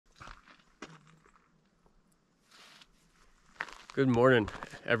Good morning,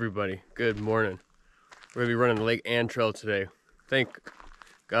 everybody. Good morning. We're gonna be running the lake and trail today. Thank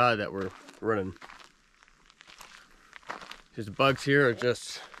God that we're running. These bugs here are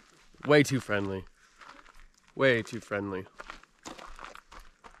just way too friendly. Way too friendly.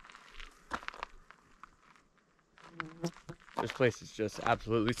 This place is just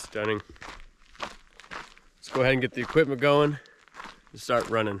absolutely stunning. Let's go ahead and get the equipment going and start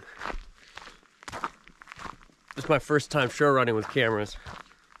running. This is my first time show running with cameras,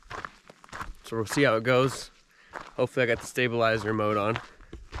 so we'll see how it goes. Hopefully I got the stabilizer mode on.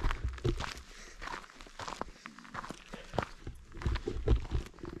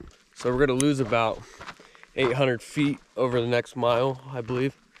 So we're gonna lose about 800 feet over the next mile, I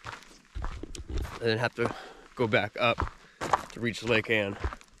believe, and then have to go back up to reach Lake Ann.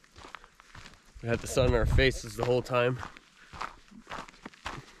 We had the sun in our faces the whole time,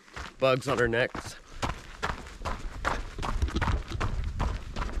 bugs on our necks.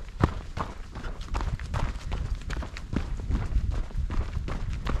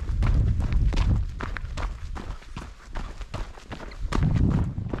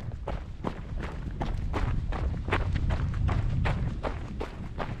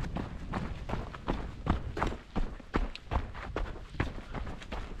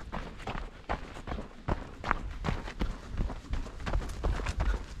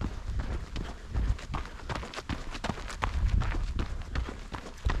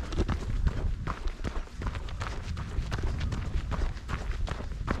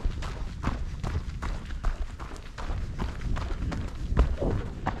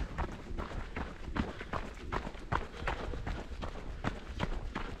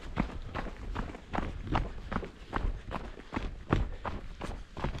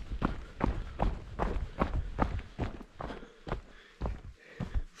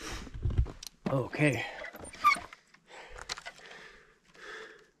 Okay.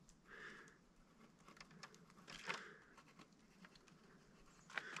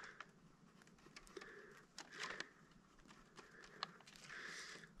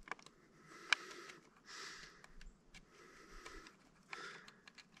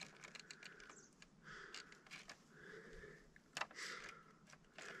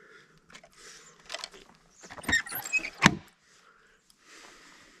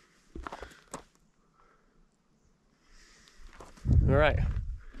 All right,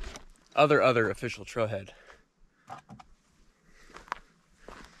 other official trailhead.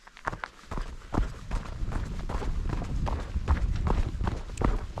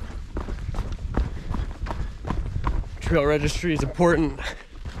 Trail registry is important.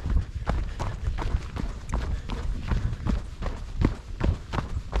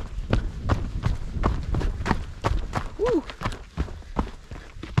 Woo.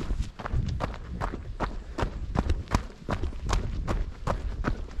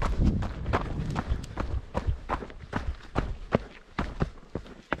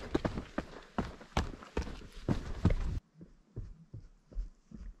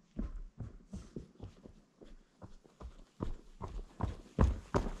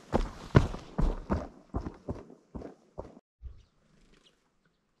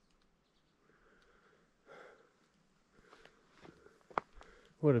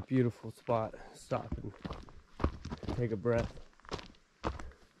 What a beautiful spot. Stop and take a breath.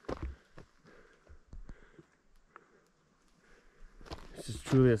 This is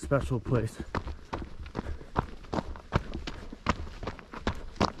truly a special place.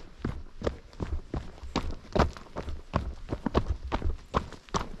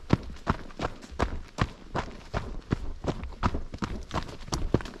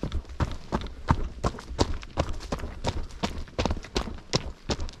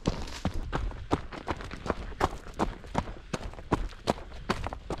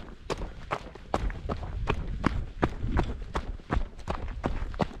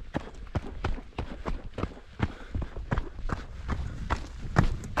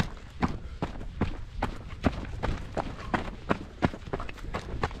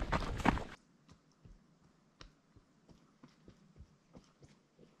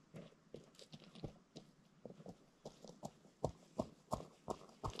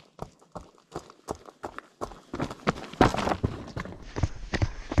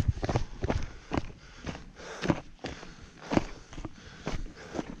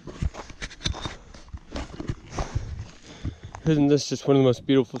 Isn't this just one of the most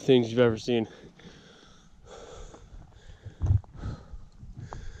beautiful things you've ever seen?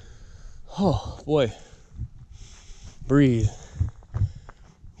 Oh boy. Breathe.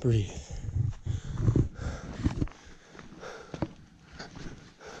 Breathe.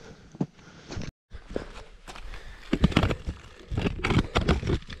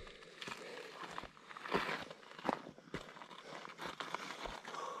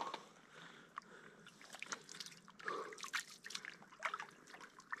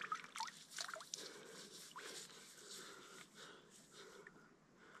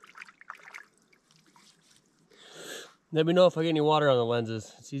 Let me know if I get any water on the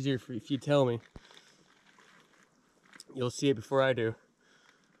lenses. It's easier if you tell me. You'll see it before I do.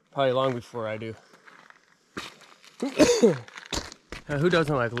 Probably long before I do. Now, who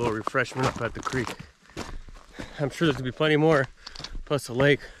doesn't like a little refreshment up at the creek? I'm sure there's gonna be plenty more, plus the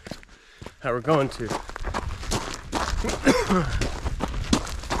lake that we're going to.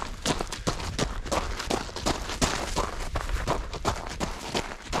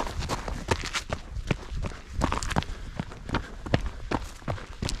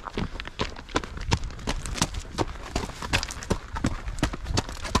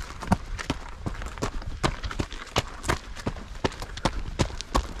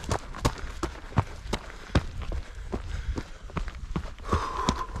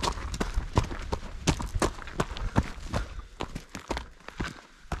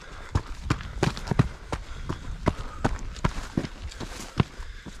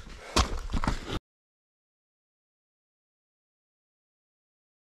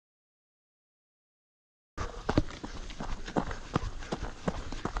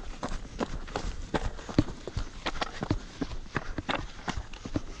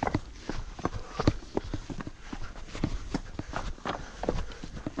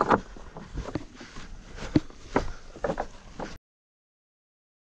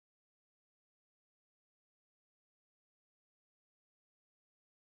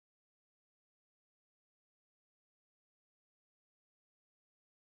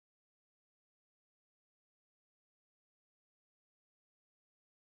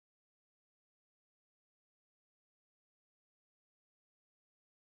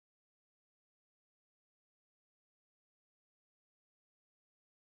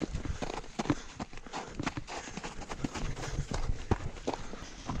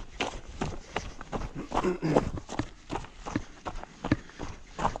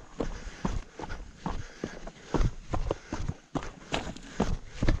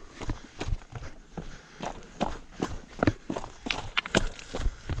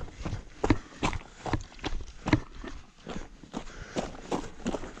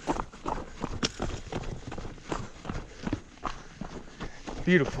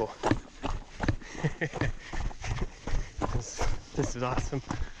 Beautiful. This is awesome.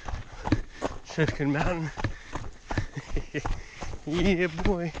 Shuksan Mountain. Yeah,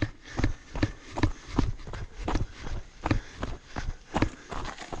 boy.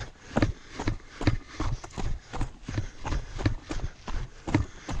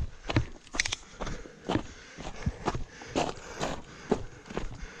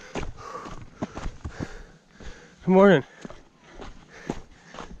 Good morning.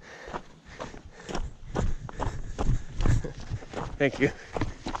 Thank you.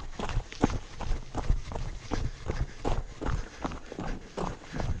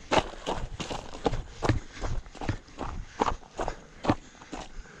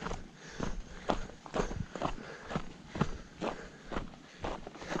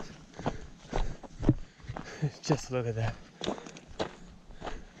 Just look at that.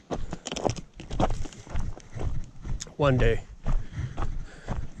 One day.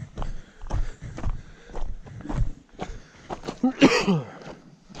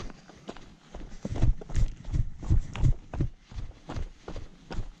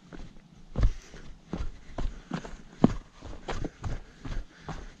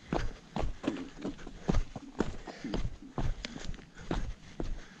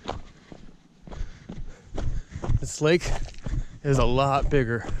 This lake is a lot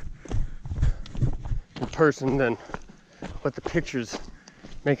bigger in person than what the pictures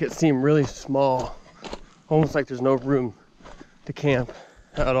make it seem. Really small, almost like there's no room to camp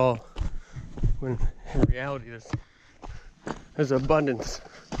at all, when in reality there's abundance.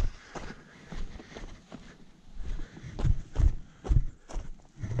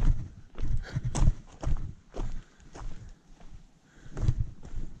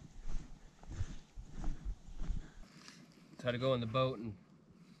 So I had to go in the boat and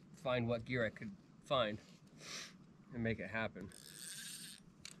find what gear I could find and make it happen.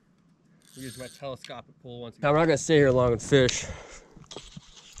 Use my telescopic pole once again. Now we're not gonna stay here long and fish.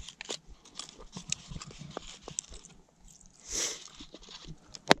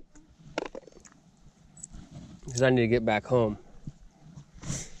 Because I need to get back home.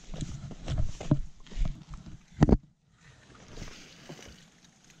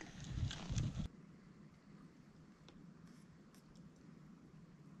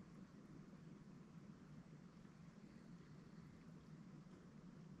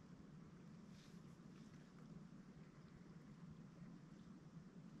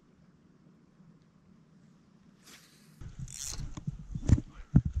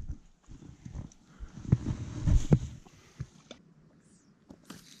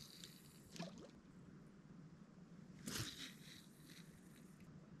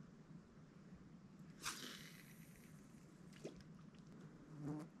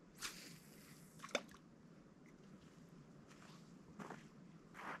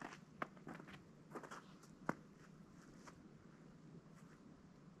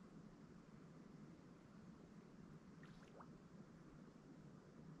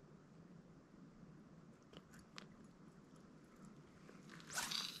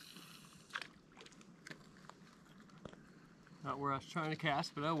 Not where I was trying to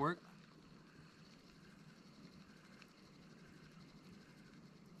cast, but that'll work.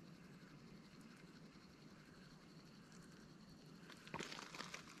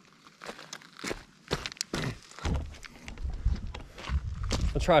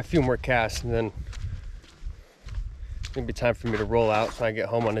 I'll try a few more casts and then it's gonna be time for me to roll out so I get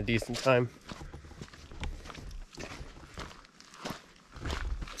home on a decent time.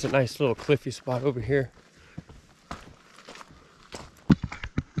 It's a nice little cliffy spot over here.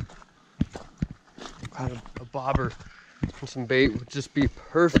 God, a bobber and some bait would just be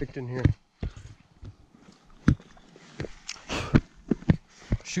perfect in here.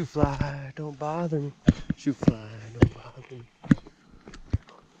 Shoot fly, don't bother me. Shoot fly, don't bother me.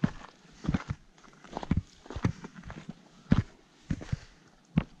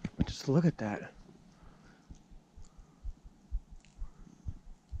 Just look at that.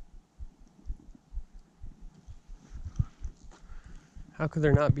 How could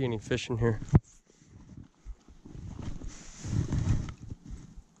there not be any fish in here?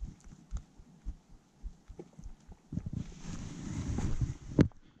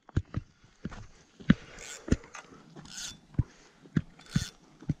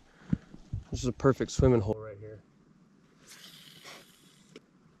 This is a perfect swimming hole right here.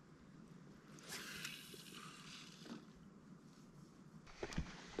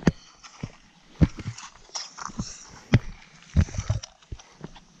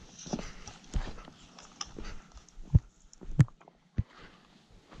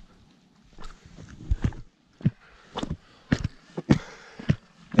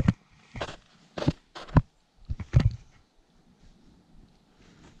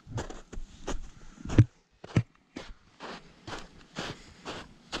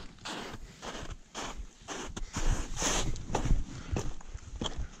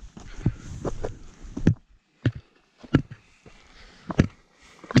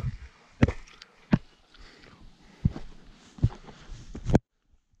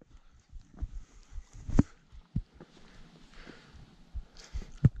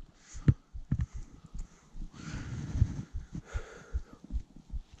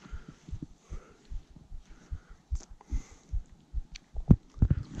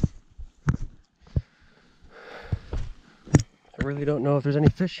 I really don't know if there's any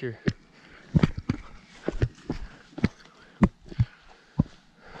fish here.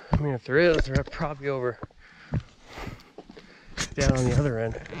 I mean, if there is, they're probably over down on the other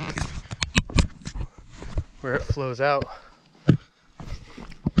end where it flows out.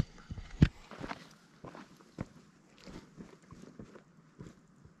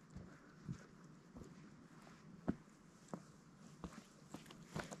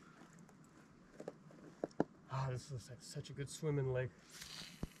 Ah, this looks like such a good swimming lake.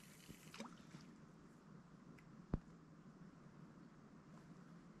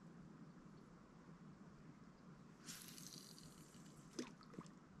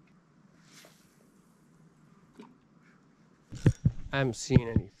 I haven't seen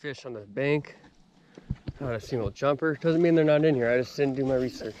any fish on the bank. Not a single jumper. Doesn't mean they're not in here. I just didn't do my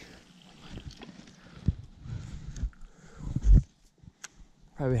research.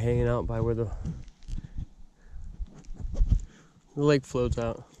 Probably hanging out by where the lake flows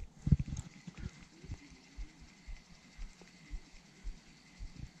out.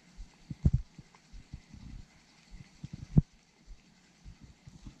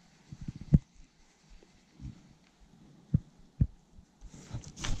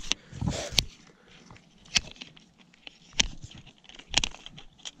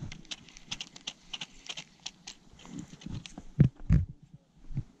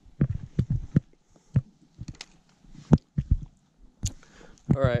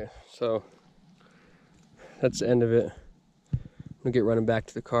 All right, so that's the end of it. I'm gonna get running back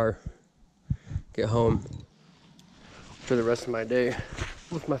to the car, get home for the rest of my day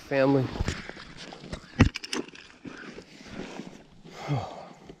with my family.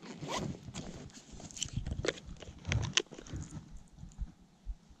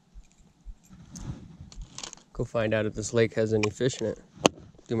 Go find out if this lake has any fish in it.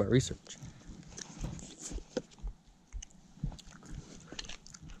 Do my research.